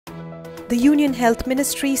The Union Health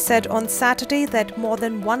Ministry said on Saturday that more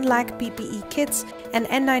than 1 lakh PPE kits and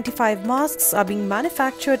N95 masks are being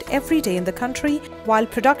manufactured every day in the country, while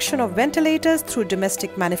production of ventilators through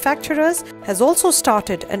domestic manufacturers has also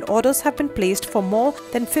started and orders have been placed for more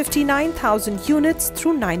than 59,000 units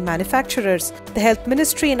through 9 manufacturers. The Health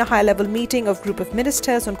Ministry, in a high-level meeting of Group of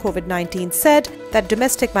Ministers on COVID-19, said that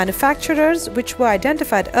domestic manufacturers, which were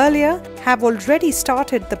identified earlier, have already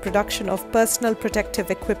started the production of personal protective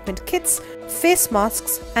equipment kits, face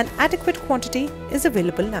masks, and adequate quantity is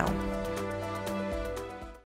available now.